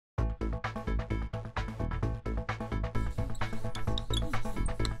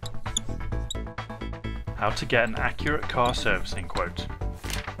How to get an accurate car servicing quote.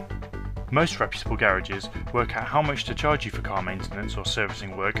 Most reputable garages work out how much to charge you for car maintenance or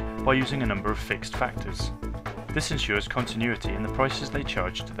servicing work by using a number of fixed factors. This ensures continuity in the prices they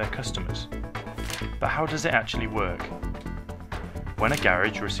charge to their customers. But how does it actually work? When a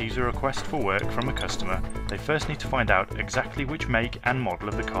garage receives a request for work from a customer, they first need to find out exactly which make and model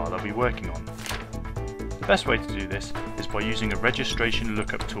of the car they'll be working on. The best way to do this is by using a registration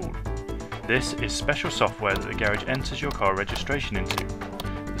lookup tool. This is special software that the garage enters your car registration into.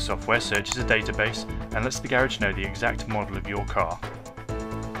 The software searches a database and lets the garage know the exact model of your car.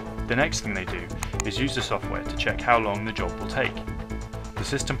 The next thing they do is use the software to check how long the job will take. The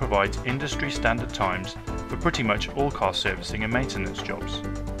system provides industry standard times for pretty much all car servicing and maintenance jobs.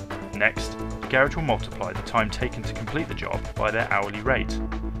 Next, the garage will multiply the time taken to complete the job by their hourly rate.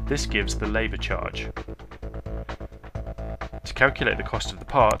 This gives the labour charge. To calculate the cost of the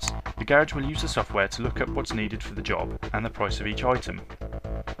parts, the garage will use the software to look up what's needed for the job and the price of each item.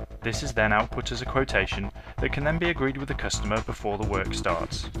 This is then output as a quotation that can then be agreed with the customer before the work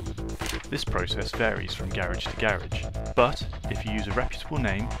starts. This process varies from garage to garage, but if you use a reputable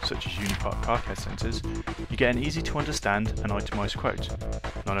name such as Unipark Car Care Centres, you get an easy to understand and itemised quote.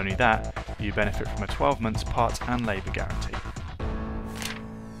 Not only that, you benefit from a 12 months parts and labour guarantee.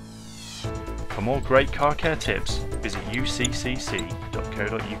 For more great car care tips, visit uccc.co.uk.